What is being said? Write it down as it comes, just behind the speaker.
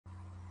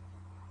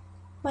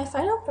My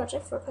final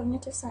project for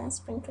Cognitive Science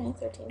Spring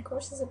 2013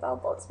 course is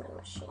about Boltzmann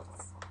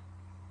machines.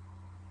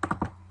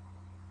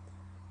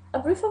 A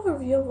brief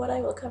overview of what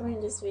I will cover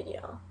in this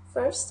video.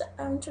 First,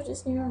 I'll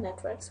introduce neural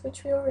networks,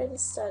 which we already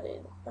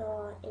studied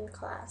in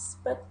class,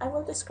 but I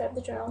will describe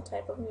the general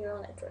type of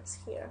neural networks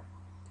here.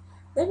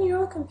 Then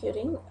neural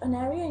computing, an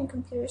area in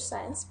computer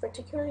science,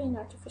 particularly in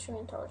artificial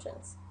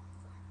intelligence.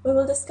 We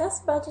will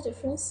discuss about the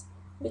difference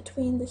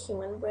between the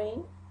human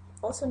brain,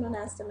 also known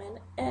as the man,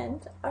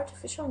 and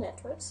artificial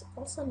networks,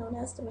 also known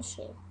as the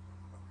machine.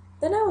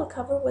 Then I will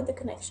cover what the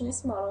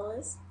connectionist model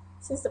is,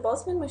 since the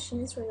Boltzmann machine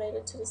is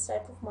related to this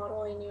type of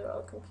model in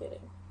neural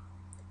computing.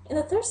 In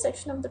the third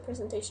section of the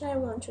presentation, I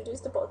will introduce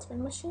the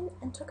Boltzmann machine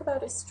and talk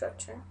about its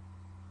structure.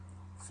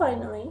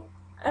 Finally,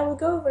 I will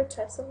go over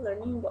types of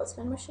learning in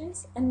Boltzmann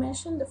machines and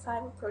mention the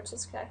 5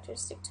 approaches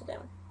characteristic to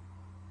them.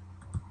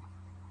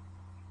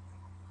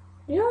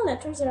 Neural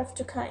networks are of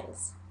two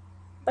kinds: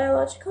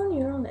 biological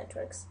neural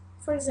networks,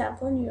 for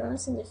example,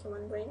 neurons in the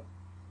human brain,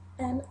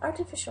 and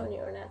artificial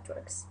neural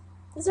networks.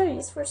 These are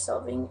used for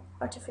solving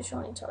artificial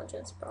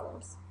intelligence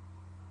problems.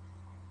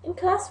 In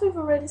class, we've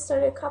already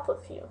studied a couple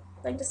of you,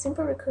 like the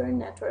Simple Recurrent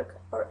Network,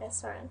 or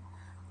SRN,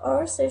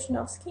 or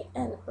Sejnowski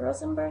and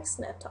Rosenberg's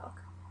NetTalk.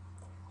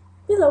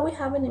 Below, we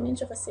have an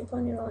image of a simple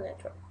neural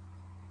network.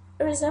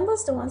 It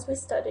resembles the ones we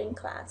studied in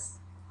class.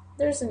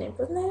 There is an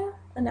input layer,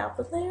 an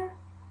output layer,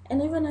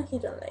 and even a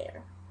hidden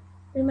layer.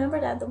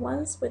 Remember that the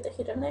ones with the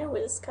hidden layer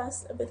we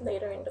discuss a bit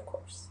later in the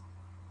course.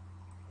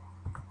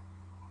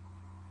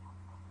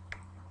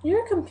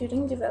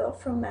 Neurocomputing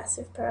developed from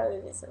massive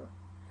parallelism,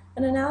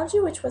 an analogy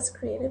which was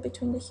created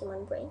between the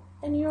human brain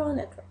and neural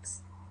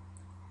networks.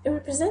 It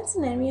represents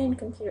an area in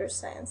computer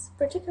science,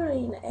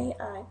 particularly in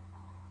AI,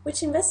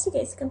 which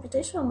investigates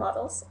computational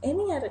models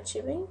aiming at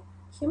achieving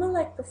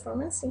human-like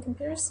performance in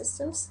computer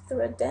systems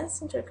through a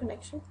dense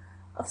interconnection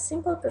of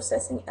simple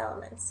processing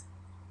elements.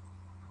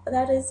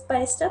 That is,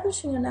 by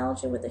establishing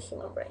analogy with the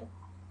human brain.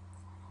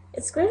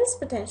 Its greatest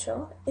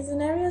potential is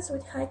in areas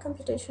with high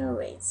computational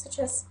rates, such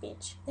as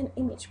speech and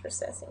image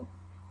processing.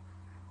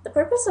 The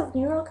purpose of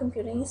neural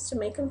computing is to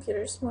make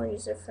computers more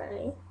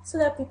user-friendly, so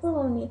that people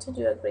won't need to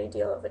do a great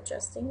deal of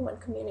adjusting when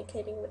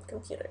communicating with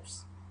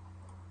computers.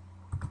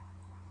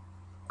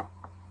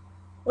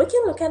 We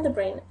can look at the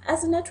brain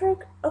as a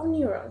network of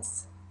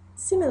neurons.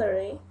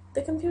 Similarly,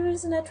 the computer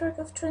is a network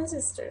of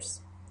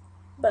transistors.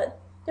 But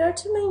there are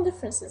two main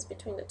differences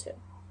between the two.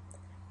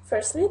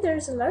 Firstly, there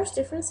is a large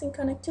difference in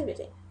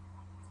connectivity.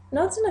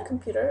 Nodes in a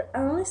computer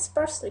are only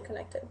sparsely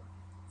connected.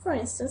 For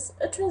instance,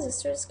 a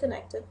transistor is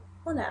connected,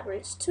 on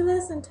average, to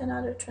less than 10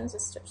 other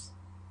transistors.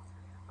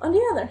 On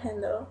the other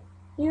hand, though,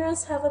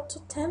 neurons have up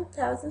to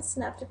 10,000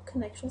 synaptic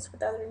connections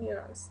with other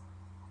neurons.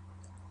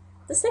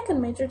 The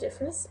second major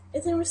difference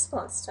is in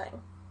response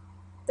time.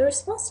 The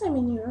response time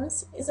in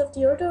neurons is of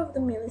the order of the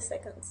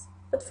milliseconds,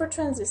 but for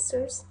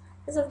transistors,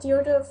 is of the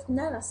order of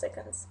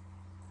nanoseconds.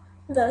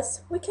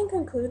 Thus, we can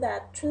conclude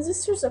that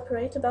transistors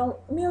operate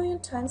about 1,000,000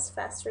 times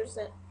faster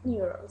than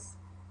neurons.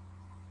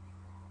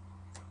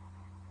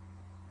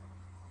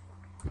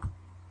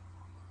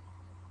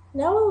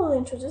 Now we will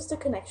introduce the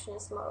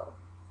connectionist model.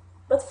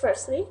 But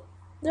firstly,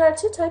 there are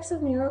two types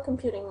of neural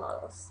computing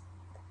models.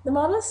 The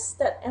models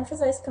that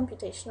emphasize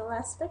computational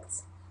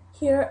aspects,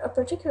 here a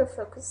particular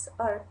focus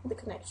are the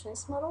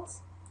connectionist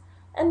models,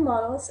 and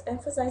models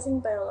emphasizing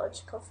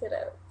biological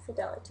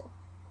fidelity.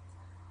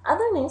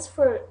 Other names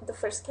for the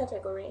first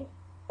category,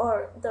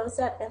 or those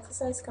that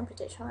emphasize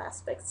computational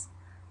aspects,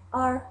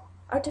 are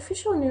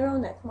artificial neural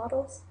net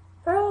models,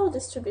 parallel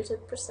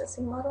distributed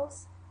processing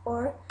models,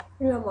 or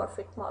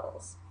neuromorphic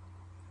models.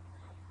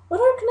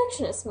 What are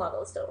connectionist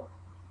models, though?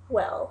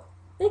 Well,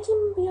 they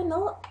can be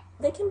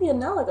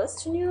analogous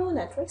to neural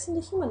networks in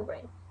the human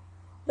brain,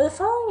 but the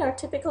following are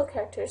typical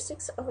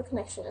characteristics of a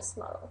connectionist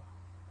model.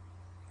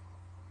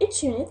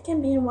 Each unit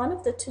can be in one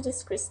of the two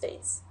discrete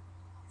states.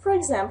 For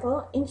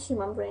example, in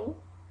human brain,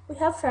 we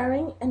have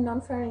firing and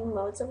non-firing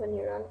modes of a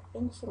neuron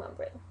in human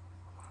brain.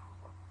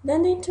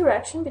 Then the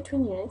interaction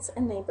between units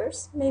and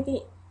neighbors may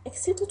be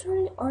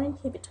excitatory or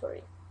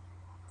inhibitory.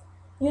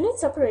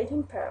 Units operate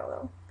in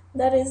parallel,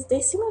 that is,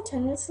 they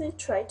simultaneously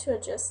try to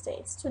adjust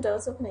states to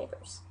those of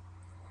neighbors.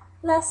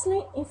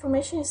 Lastly,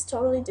 information is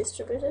totally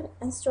distributed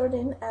and stored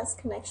in as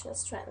connection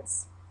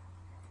strands.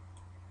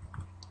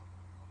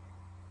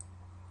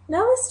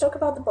 Now let's talk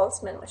about the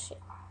Boltzmann machine.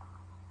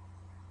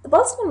 The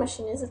Boltzmann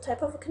machine is a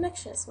type of a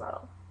connectionist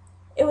model.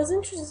 It was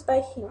introduced by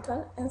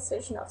Hinton and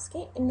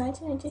Sejnowski in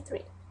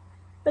 1993,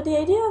 but the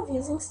idea of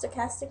using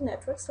stochastic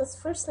networks was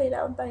first laid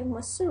out by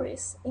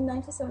Moussouris in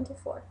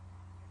 1974.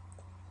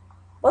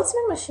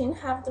 Boltzmann machines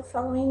have the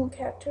following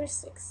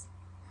characteristics.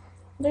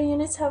 Their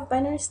units have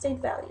binary state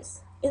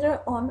values,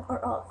 either on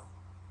or off.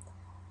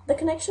 The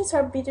connections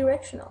are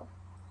bidirectional.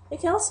 You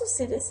can also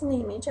see this in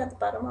the image at the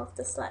bottom of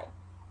the slide.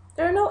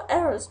 There are no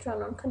arrows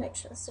drawn on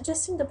connections,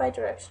 suggesting the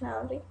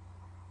bidirectionality,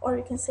 or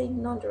you can say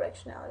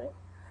non-directionality,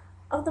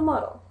 of the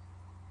model.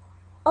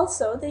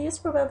 Also, they use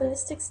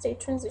probabilistic state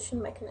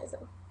transition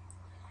mechanism.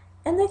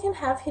 and they can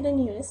have hidden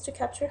units to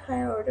capture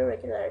higher order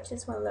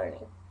regularities when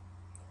learning.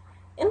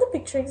 In the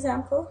picture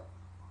example,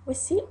 we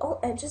see all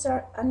edges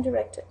are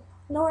undirected,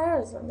 no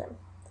arrows on them,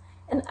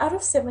 and out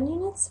of 7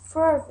 units,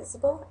 4 are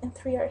visible and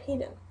 3 are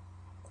hidden.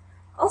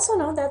 Also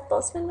note that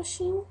Boltzmann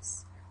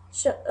machines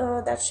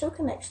that show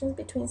connections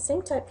between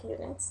same type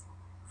units,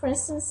 for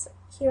instance,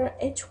 here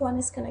H1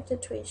 is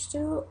connected to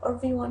H2 or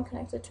V1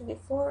 connected to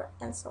V4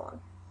 and so on.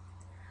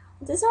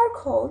 These are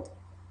called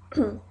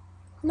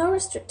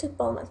non-restricted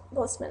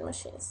Boltzmann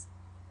machines.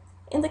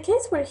 In the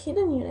case where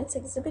hidden units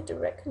exhibit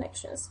direct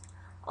connections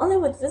only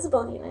with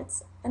visible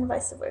units and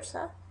vice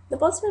versa, the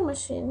Boltzmann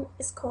machine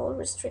is called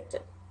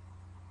restricted.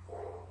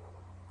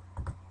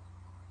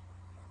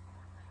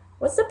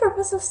 What's the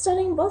purpose of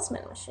studying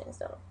Boltzmann machines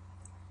though?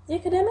 The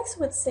academics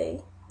would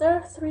say there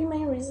are 3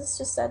 main reasons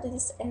to study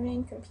this area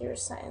in computer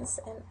science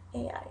and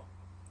AI.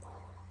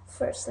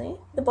 Firstly,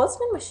 the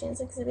Boltzmann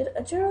machines exhibit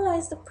a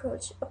generalized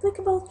approach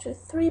applicable to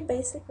 3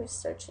 basic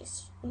research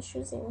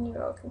issues in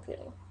neural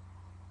computing.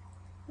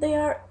 They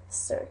are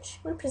search,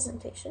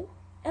 representation,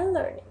 and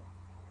learning.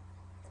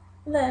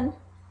 Then,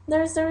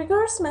 there is the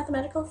rigorous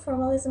mathematical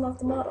formalism of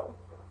the model.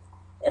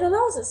 It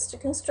allows us to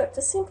construct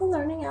a simple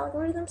learning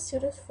algorithm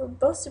suited for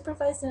both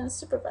supervised and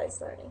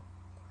unsupervised learning.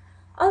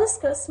 I'll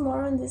discuss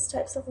more on these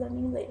types of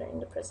learning later in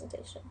the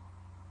presentation.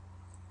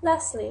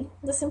 Lastly,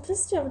 the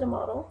simplicity of the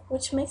model,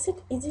 which makes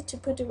it easy to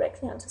put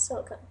directly onto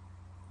silicon.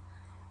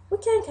 We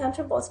can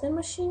encounter Boltzmann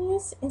machine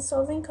use in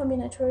solving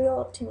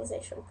combinatorial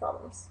optimization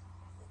problems.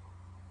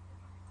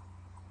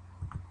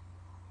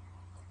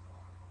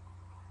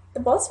 The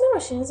Boltzmann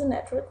machine is a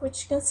network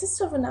which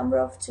consists of a number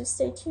of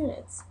 2-state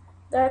units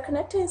that are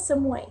connected in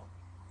some way.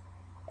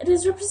 It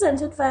is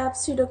represented via a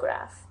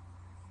pseudograph.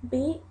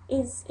 B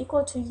is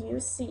equal to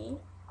UC,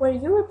 where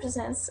U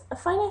represents a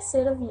finite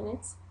set of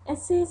units and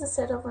C is a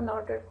set of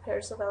unordered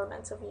pairs of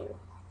elements of U,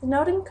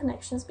 denoting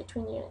connections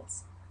between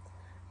units.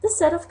 This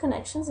set of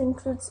connections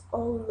includes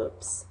all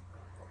loops.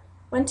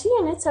 When 2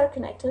 units are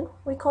connected,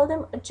 we call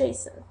them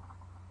adjacent.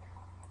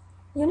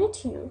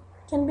 Unit U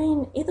can be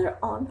in either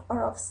on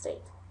or off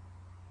state.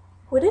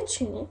 With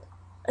each unit,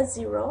 a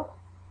 0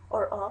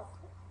 or off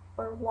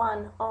or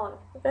 1 on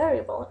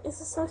variable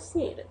is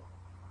associated.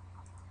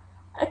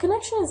 A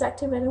connection is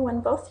activated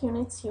when both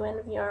units U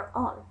and V are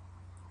on.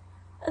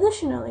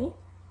 Additionally,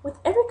 with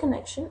every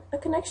connection, a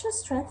connection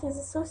strength is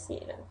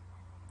associated.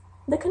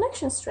 The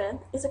connection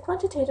strength is a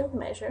quantitative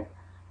measure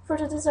for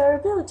the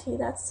desirability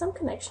that some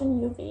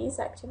connection UV is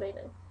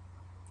activated.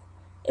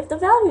 If the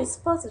value is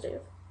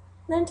positive,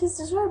 then it is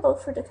desirable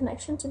for the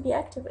connection to be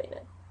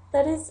activated,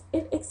 that is,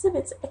 it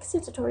exhibits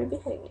excitatory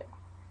behavior.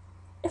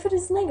 If it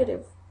is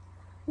negative,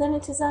 then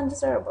it is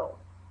undesirable,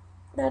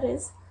 that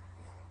is,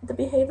 the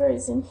behavior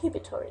is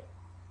inhibitory.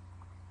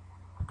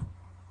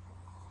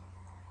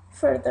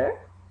 Further,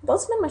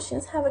 Boltzmann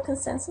machines have a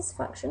consensus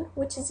function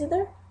which is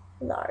either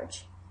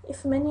large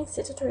if many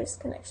excitatory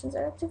connections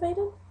are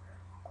activated,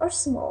 or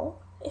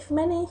small if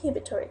many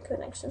inhibitory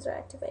connections are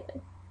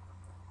activated.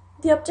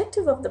 The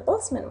objective of the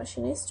Boltzmann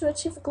machine is to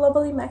achieve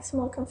globally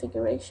maximal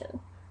configuration,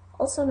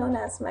 also known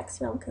as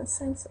maximum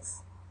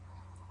consensus.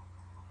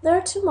 There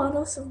are 2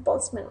 models of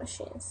Boltzmann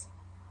machines: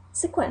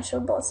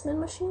 sequential Boltzmann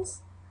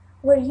machines,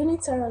 where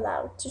units are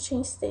allowed to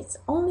change states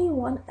only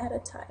one at a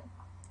time,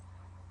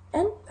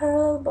 and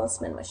parallel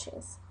Boltzmann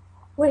machines,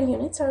 where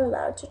units are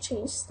allowed to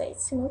change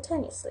states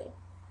simultaneously.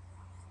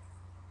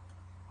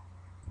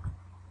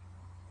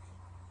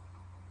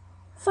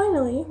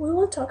 Finally, we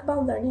will talk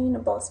about learning in a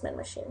Boltzmann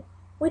machine.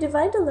 We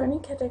divide the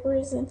learning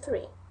categories in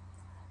 3.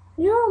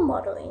 Neural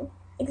modeling,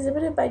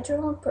 exhibited by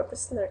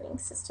general-purpose learning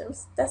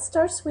systems that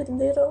starts with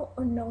little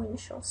or no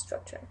initial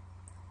structure.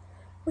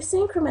 We see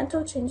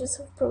incremental changes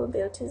of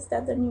probabilities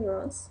that the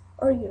neurons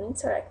or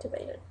units are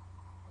activated.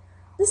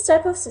 This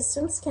type of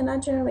systems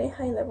cannot generate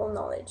high-level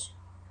knowledge.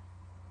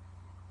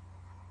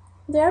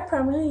 They are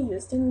primarily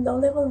used in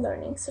low-level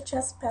learning, such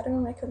as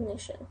pattern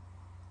recognition.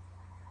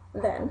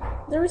 Then,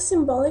 there is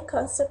symbolic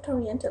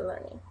concept-oriented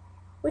learning,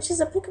 which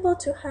is applicable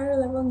to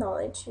higher-level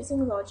knowledge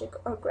using logic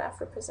or graph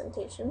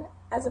representation,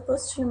 as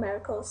opposed to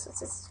numerical or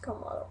statistical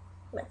model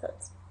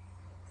methods.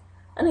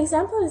 An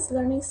example is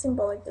learning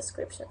symbolic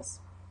descriptions.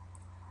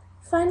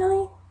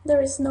 Finally,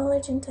 there is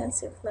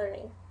knowledge-intensive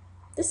learning.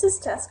 This is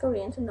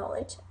task-oriented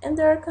knowledge, and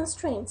there are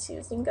constraints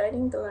used in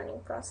guiding the learning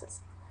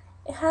process.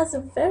 It has a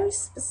very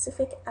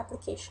specific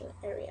application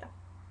area.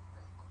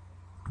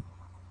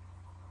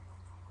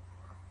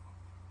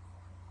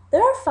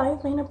 There are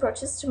 5 main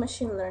approaches to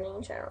machine learning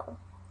in general.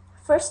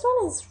 First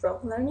one is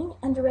rote learning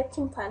and direct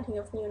implanting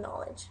of new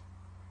knowledge.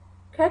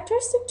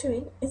 Characteristic to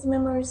it is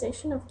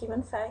memorization of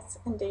given facts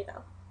and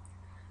data.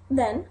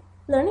 Then,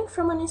 learning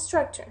from an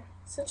instructor,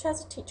 such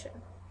as a teacher.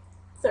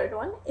 Third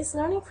one is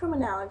learning from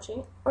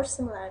analogy or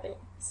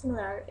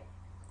similarity.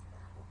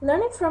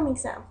 Learning from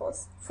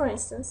examples, for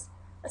instance,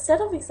 a set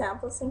of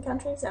examples and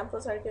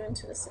counterexamples are given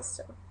to the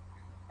system.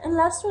 And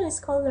last one is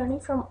called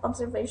learning from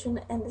observation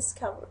and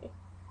discovery.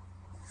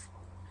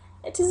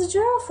 It is a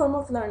general form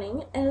of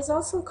learning and is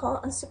also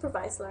called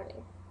unsupervised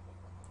learning.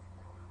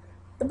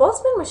 The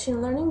Boltzmann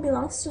machine learning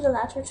belongs to the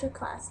latter 2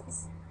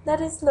 classes, that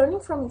is,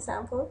 learning from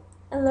example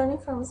and learning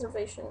from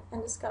observation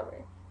and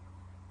discovery.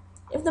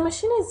 If the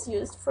machine is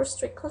used for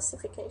strict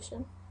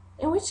classification,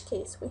 in which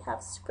case we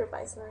have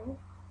supervised learning,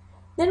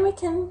 then we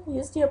can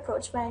use the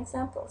approach by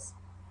examples.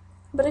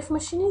 But if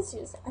machine is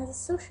used as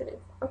associative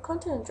or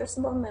content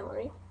addressable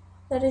memory,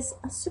 that is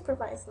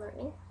unsupervised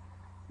learning,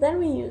 then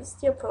we use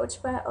the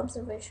approach by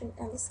observation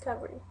and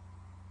discovery.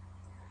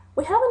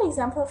 We have an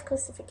example of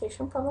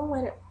classification problem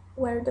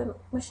where the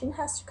machine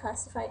has to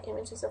classify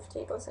images of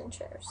tables and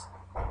chairs.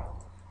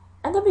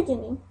 At the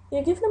beginning,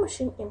 you give the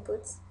machine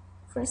inputs,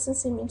 for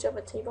instance image of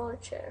a table or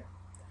chair,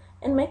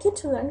 and make it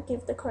to learn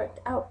give the correct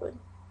output,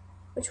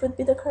 which would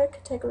be the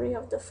correct category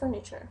of the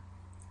furniture.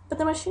 But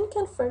the machine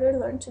can further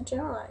learn to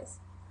generalize.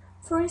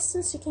 For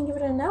instance, you can give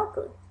it an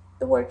output,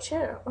 the word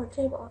chair or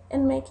table,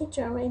 and make it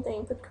generate the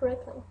input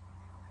correctly.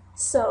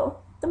 So,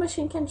 the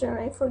machine can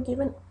generate for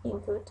given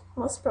input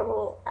most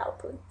probable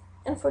output,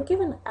 and for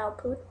given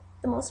output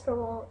the most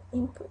probable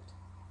input.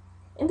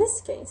 In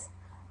this case,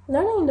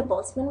 learning in the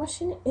Boltzmann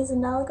machine is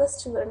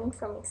analogous to learning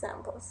from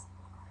examples.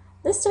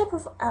 This type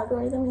of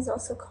algorithm is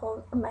also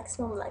called a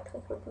maximum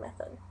likelihood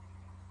method.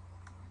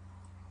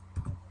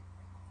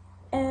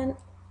 And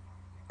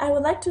I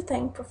would like to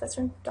thank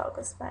Professor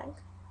Douglas Bank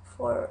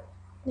for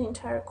the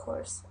entire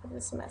course of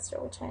the semester,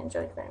 which I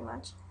enjoyed very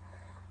much.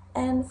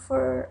 And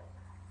for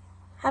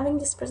having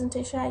this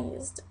presentation, I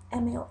used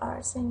Emil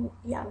Ars and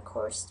Jan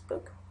Korst's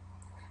book.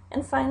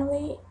 And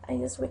finally, I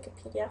used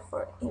Wikipedia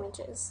for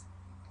images.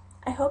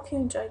 I hope you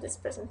enjoyed this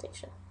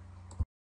presentation.